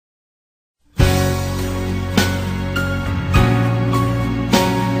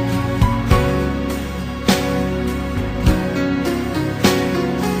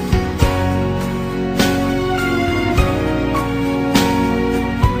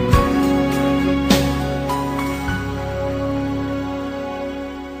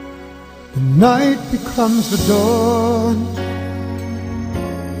night becomes the dawn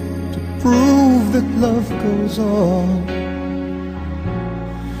to prove that love goes on.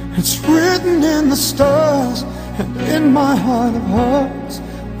 It's written in the stars and in my heart of hearts,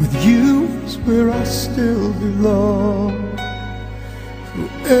 with you is where I still belong.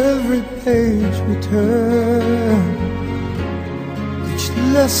 Through every page we turn, each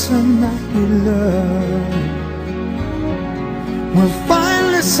lesson that we learn will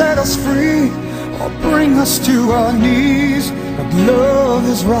finally set us free or bring us to our knees. But love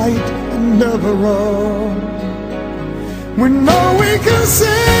is right and never wrong. We know we can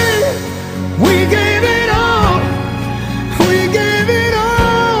say we gave it all. We gave it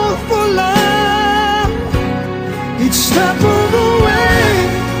all for love. Each step of the way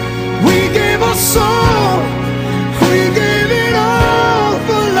we gave our soul. We gave it all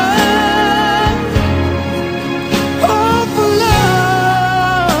for love. All for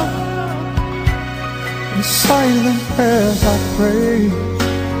love. In silent prayers I prayed,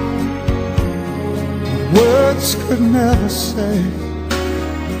 words could never say,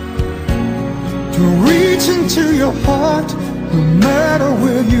 to reach into your heart no matter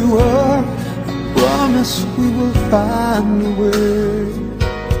where you are. I promise we will find a way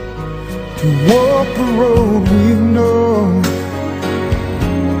to walk the road we've known,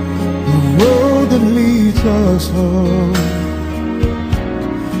 the road that leads us home.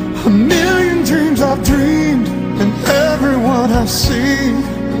 A million dreams I've dreamed and everyone I've seen,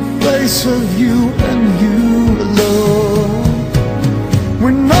 face of you and you alone.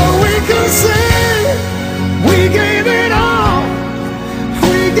 We know we can say we gave it all.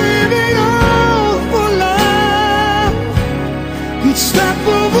 We gave it all for love. Each step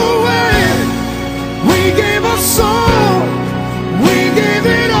of the